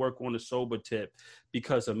try to work on the sober tip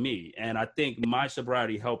because of me. And I think my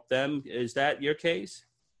sobriety helped them. Is that your case?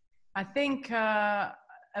 I think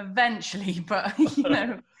eventually, but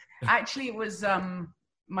actually it was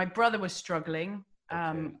my brother was struggling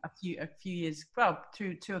a few years, well,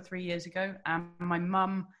 two or 3 years ago, and my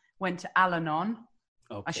mum went to Al-Anon.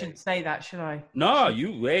 Okay. I shouldn't say that, should I? No,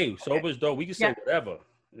 sober's dope. We can say whatever.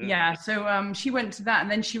 Yeah. So she went to that,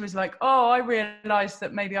 and then she was like, "Oh, I realized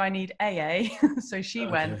that maybe I need AA." So she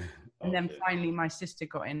went, and then finally my sister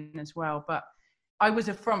got in as well. But I was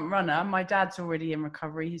a front runner. My dad's already in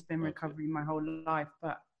recovery. He's been recovering my whole life.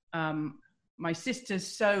 But my sister's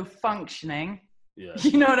so functioning. Yeah.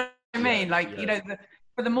 You know what I mean?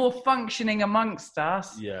 For the more functioning amongst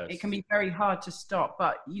us, it can be very hard to stop.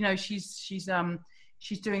 But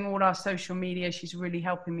she's doing all our social media. She's really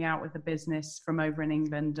helping me out with the business from over in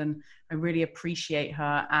England, and I really appreciate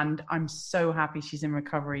her. And I'm so happy she's in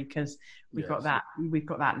recovery because we've got that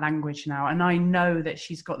language now. And I know that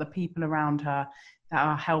she's got the people around her that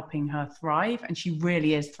are helping her thrive, and she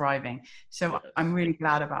really is thriving. So I'm really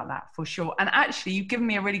glad about that for sure. And actually, you've given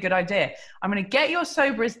me a really good idea. I'm going to get your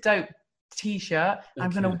Sober is Dope t-shirt. I'm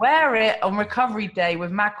going to wear it on recovery day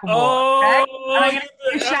with Macklemore. And I'm going to give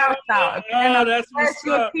you a shout out. That's what's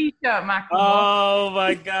your up. t-shirt, Macklemore. Oh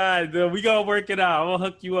my God. We going to work it out. I'm going to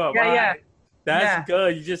hook you up. Yeah. That's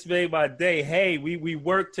good. You just made my day. Hey, we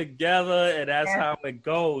work together, and that's how it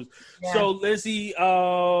goes. Yeah. So Lizzie,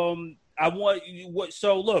 I want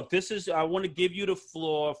to give you the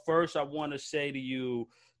floor. First, I want to say to you,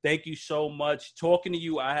 thank you so much. Talking to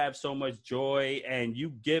you, I have so much joy, and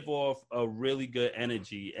you give off a really good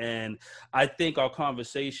energy. And I think our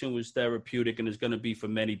conversation was therapeutic, and it's going to be for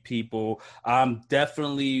many people. I'm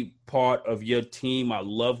definitely part of your team. I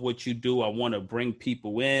love what you do. I want to bring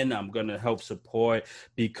people in. I'm going to help support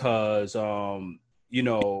because,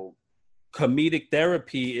 comedic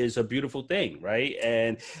therapy is a beautiful thing, right?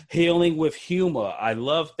 And healing with humor, I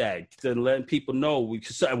love that. To letting people know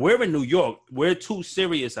we're in New York. We're too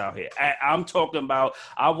serious out here. I'm talking about.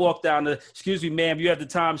 I walk down the. Excuse me, ma'am. You have the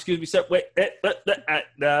time? Excuse me, sir. Wait.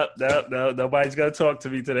 No. Nobody's gonna talk to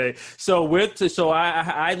me today. So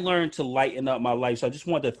I learned to lighten up my life. So I just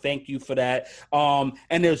wanted to thank you for that.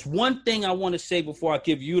 And there's one thing I want to say before I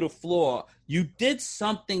give you the floor. You did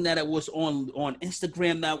something that it was on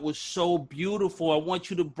Instagram that was so beautiful. I want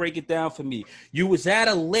you to break it down for me. You was at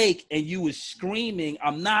a lake and you was screaming,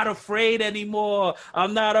 "I'm not afraid anymore.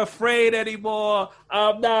 I'm not afraid anymore.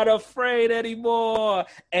 I'm not afraid anymore."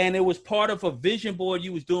 And it was part of a vision board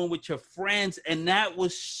you was doing with your friends. And that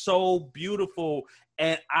was so beautiful.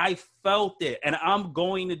 And I felt it, and I'm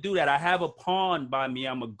going to do that. I have a pond by me.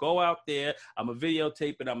 I'm going to go out there. I'm going to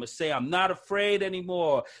videotape it. I'm going to say, "I'm not afraid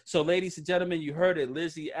anymore." So, ladies and gentlemen, you heard it.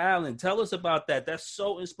 Lizzie Allen, tell us about that. That's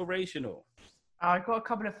so inspirational. I've got a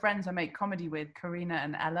couple of friends I make comedy with, Karina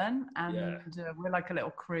and Ellen, and we're like a little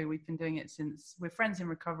crew. We've been doing it since we're friends in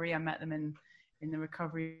recovery. I met them in the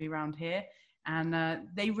recovery around here, and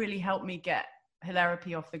they really helped me get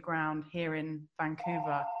Hilarity off the ground here in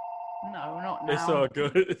Vancouver. No, not now. It's all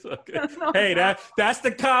good. It's all good. Hey, that's the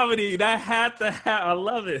comedy. That hat, I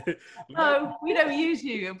love it. No, we don't use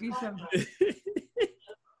you. It'll be something.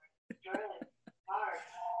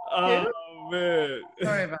 Oh, man.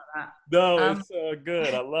 Sorry about that. No, it's all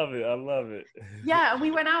good. I love it. I love it. Yeah, and we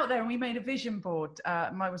went out there and we made a vision board.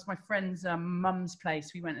 Was my friend's mum's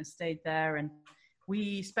place. We went and stayed there, and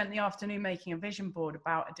we spent the afternoon making a vision board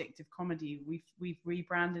about addictive comedy. We've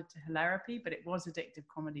rebranded to Hilarity, but it was addictive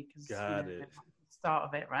comedy because the start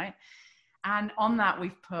of it, right? And on that,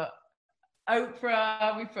 we've put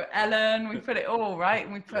Oprah, we put Ellen, we put it all, right?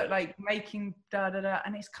 And we put like making da-da-da,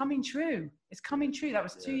 and it's coming true. It's coming true. That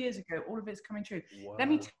was 2 years ago. All of it's coming true. Wow. Let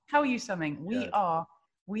me tell you something. We are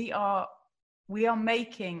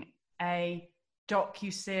making a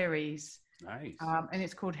docu-series. Nice. And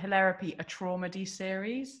it's called Hilarity, a Traumedy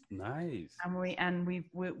series. Nice. And we've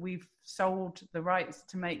sold the rights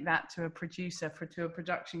to make that to a producer to a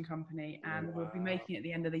production company, and we'll be making it at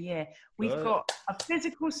the end of the year. We've got a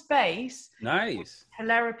physical space. Nice.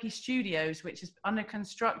 Hilarity Studios, which is under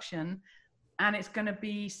construction, and it's going to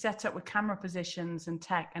be set up with camera positions and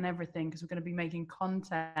tech and everything because we're going to be making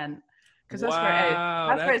content. Because that's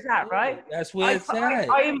where it's at, right? That's where it's at.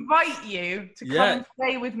 I invite you to come and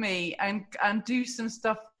stay with me and do some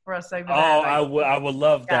stuff for us over there. Oh, I would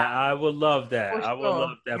love that. I would love that. I would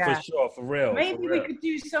love that for sure, for real. Maybe we could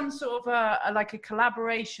do some sort of a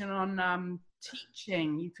collaboration on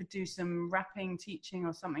teaching. You could do some rapping teaching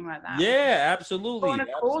or something like that. Yeah, absolutely. Put on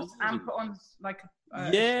a course and put on like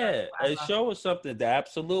a show or something.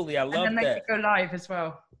 Absolutely, I love that. And then make it go live as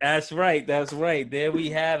well. That's right. That's right. There we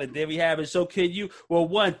have it. So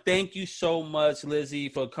thank you so much, Lizzie,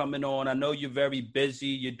 for coming on. I know you're very busy.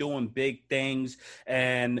 You're doing big things.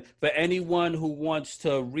 And for anyone who wants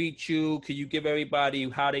to reach you, can you give everybody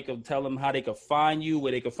how they can find you,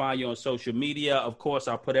 where they can find you on social media? Of course,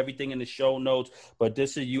 I'll put everything in the show notes, but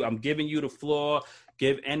this is you. I'm giving you the floor.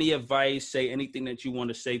 Give any advice, say anything that you want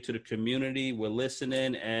to say to the community. We're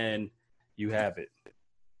listening, and you have it.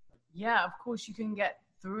 Yeah, of course, you can get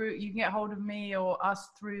hold of me or us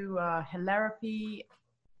through Hilarity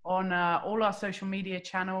on all our social media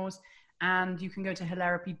channels, and you can go to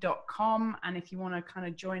hilarity.com, and if you want to kind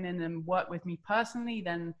of join in and work with me personally,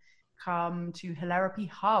 then come to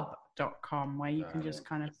hilarityhub.com, where you can just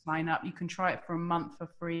kind of sign up. You can try it for a month for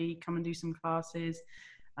free, come and do some classes,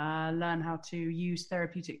 learn how to use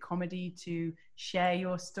therapeutic comedy to share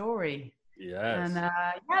your story. Yes. And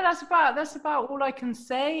that's about all I can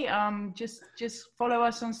say. Just follow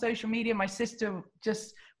us on social media. My sister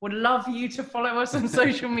just would love you to follow us on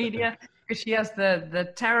social media because she has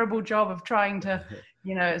the terrible job of trying to,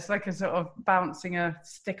 it's like a sort of bouncing a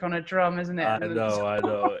stick on a drum, isn't it? I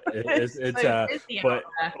know. It's but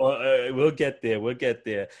we'll get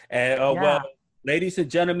there. And ladies and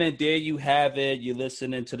gentlemen, there you have it. You're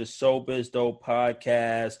listening to the Sober is Dope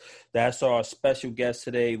podcast. That's our special guest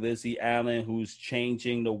today, Lizzie Allen, who's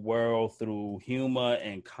changing the world through humor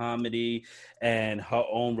and comedy and her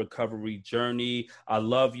own recovery journey. I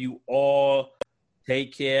love you all.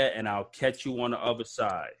 Take care, and I'll catch you on the other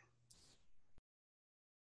side.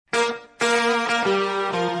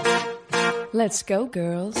 Let's go,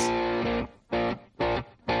 girls. Come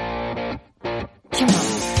on.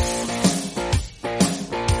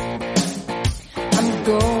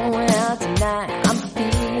 Going out tonight, I'm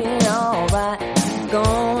feeling alright.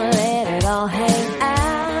 Gonna let it all hang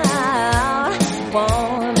out.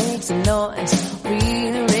 Wanna make some noise,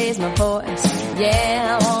 really raise my voice.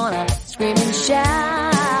 Yeah, I wanna scream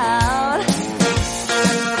shout.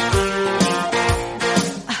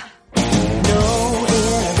 No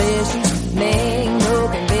inhibitions, make no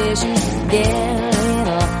conditions, get a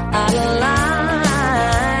little out of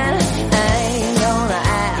line. I ain't gonna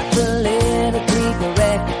act politically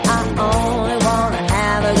correct, I only wanna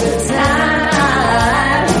have a good time.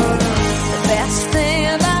 The best thing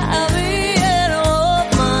about being a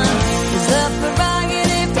woman is the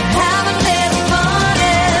prerogative to have a little fun.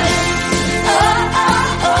 Oh, oh,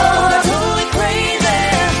 oh, they're totally crazy,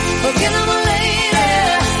 forget I'm a lady,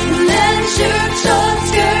 men in short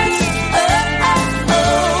skirts. Oh, oh,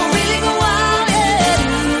 oh, really go wild, yeah,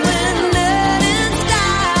 doing that in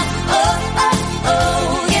style. Oh, oh,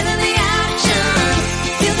 oh, get in the action,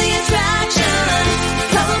 feel the attraction,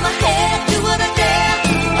 cover my head, do what I dare.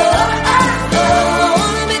 Oh, oh, oh, I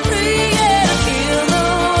wanna be free, yeah, feel the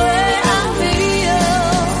way I feel.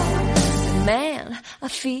 Man, I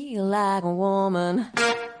feel like a woman.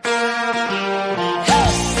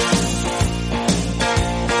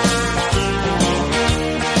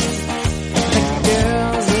 The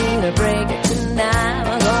girls need a break tonight.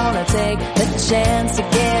 We're gonna take the chance to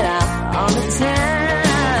get out on the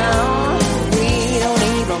town. We don't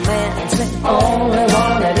need romance, we only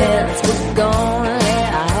wanna dance. We're gonna let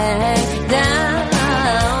our hang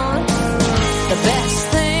down. The best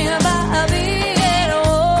thing about being a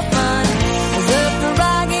woman is the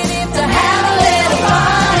prerogative to have a little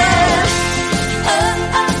fun. Oh,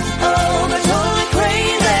 oh, oh, they're totally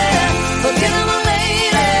crazy, forget I'm a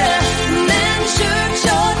lady, men in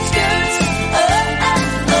short skirts. Oh, oh,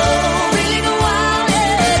 oh, really go wild,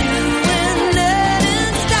 yeah, doing that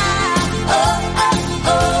in style. Oh, oh,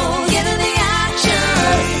 oh, get in the action,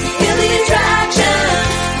 feel the attraction,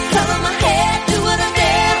 cover my head, do what I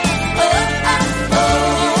dare. Oh, oh, oh,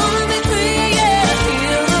 I wanna be free, yeah,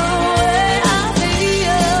 feel the way I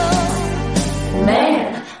feel. Man,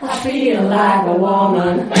 I feel like a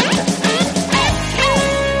woman.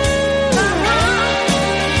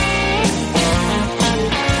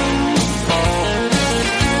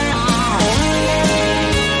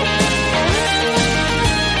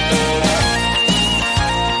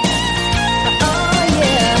 Oh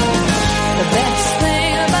yeah, the best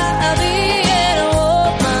thing about being a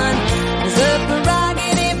woman is the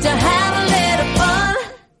prerogative to have a little fun,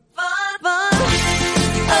 fun, fun.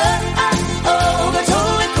 Oh, oh, oh, they're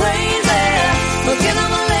totally crazy, forget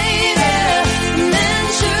I'm a lady, men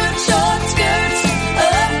in short skirts.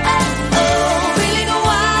 Oh, oh, oh, really go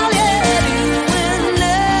wild, yeah, doing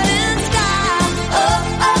that in style. Oh,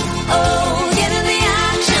 oh, oh, get in the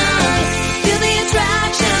action, feel the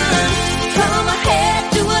attraction, cover my head,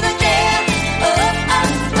 do what I dare. Oh, oh,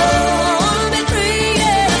 oh, I wanna be free,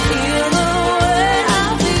 yeah, feel the way I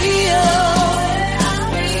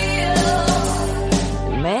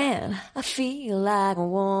feel. Man, I feel like a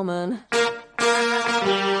woman.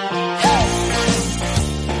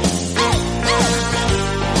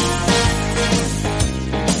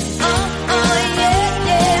 Oh, oh, yeah,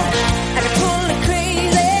 yeah, I get totally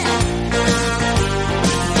crazy.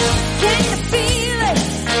 Can you feel it?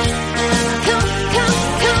 Come, come,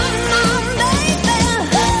 come on, baby.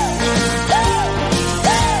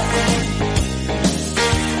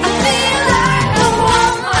 I feel like a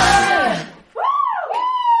woman.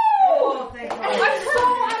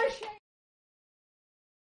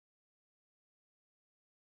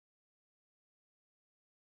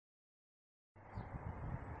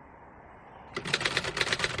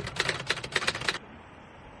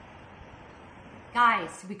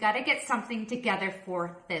 Guys, we gotta get something together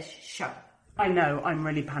for this show. I know, I'm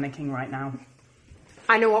really panicking right now.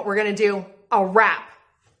 I know what we're gonna do. A rap.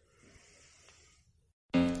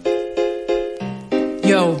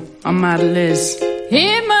 Yo, I'm Mad Liz.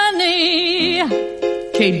 Hey, money.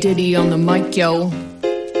 K Diddy on the mic, yo.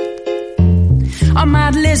 I'm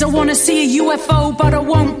Mad Liz, I wanna see a UFO, but I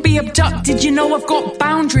won't be abducted, you know I've got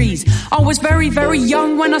boundaries. I was very, very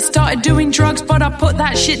young when I started doing drugs, but I put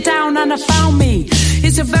that shit down and I found me.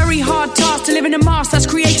 It's a very hard task to live in a mask that's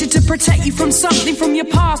created to protect you from something from your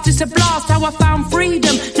past. It's a blast how I found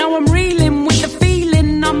freedom, now I'm reeling with the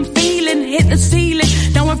feeling I'm feeling, hit the ceiling.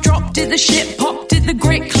 Now I've dropped it, the shit popped it, the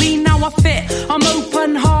grit clean, now I fit. I'm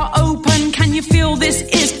open, heart open, can you feel this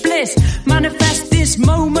is bliss? Manifest this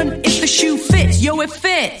moment if the shoe fits, yo it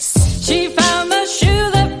fits. She found the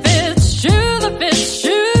shoe that fits, shoe that fits,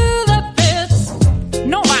 shoe that fits.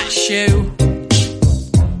 Not that shoe.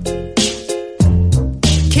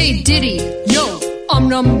 K Diddy, yo, I'm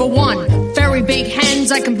number one. Very big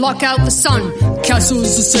hands, I can block out the sun.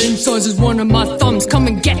 Castle's the same size as one of my thumbs. Come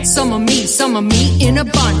and get some of me in a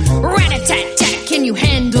bun. Rat-a-tat-tat, can you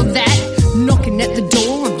handle that? Knock knocking at the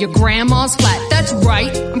door of your grandma's flat. That's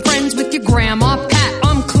right, I'm friends with your grandma Pat.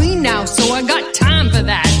 I'm clean now, so I got time for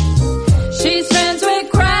that. She's friends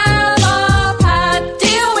with Grandma Pat.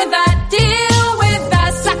 Deal with that, deal with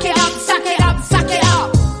that. Suck it up, suck it up, suck it up.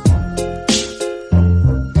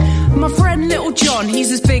 My friend Little John,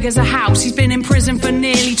 he's as big as a house. He's been in prison for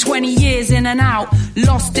nearly 20 years, in and out.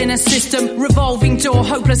 Lost in a system, revolving door,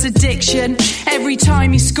 hopeless addiction. Every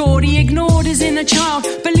time he scored, he ignored his inner child.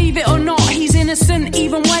 Believe it or not, he's innocent,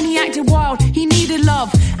 even when he acted wild. He needed love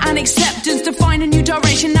and acceptance to find a new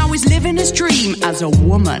direction. Now he's living his dream as a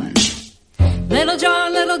woman. Little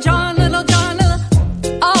John, little John, little John,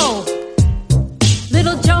 oh.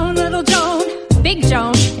 Little Joan, Big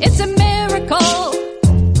Joan, it's a miracle.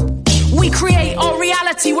 We create our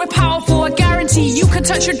reality, we're powerful, I guarantee you can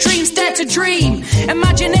touch your dreams, dare to dream.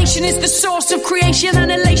 Imagination is the source of creation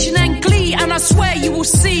and elation and glee. And I swear you will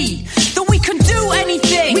see that we can do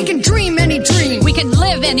anything. We can dream any dream. We can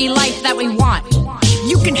live any life that we want.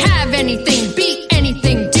 You can have anything, be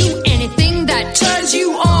anything, do anything that Turns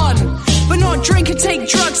you on, but not drink and take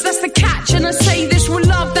drugs, that's the catch. And I say this with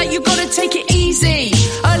love, that you gotta take it easy.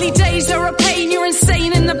 Early days are a pain, you're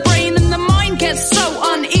insane in the brain, and the mind gets so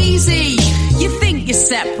uneasy. You think you're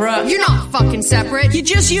separate, You're not fucking separate. you're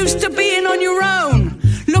just used to being on your own.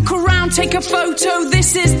 Look around, take a photo,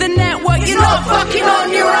 this is the network. You're not fucking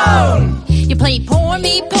on your own. You play pour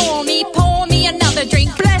me, pour me, pour me another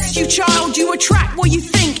drink. Bless you, child, you attract what you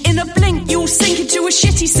think. In a blink, you'll sink into a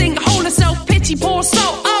shitty sink. Hole of self-pity, poor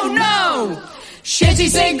soul, oh no. Shitty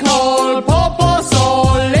sinkhole, poor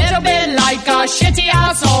soul, little bit like a shitty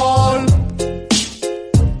asshole.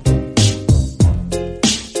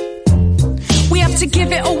 We have to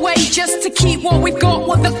give it away just to keep what we've got.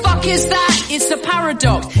 What the fuck is that? It's a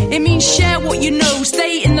paradox. It means share what you know,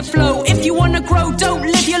 stay in the flow. If you wanna grow, don't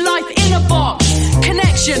live your life in a box.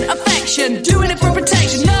 Connection, affection, doing it for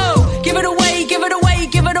protection. No, give it away, give it away,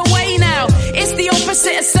 give it away now. It's the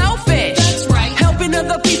opposite of self.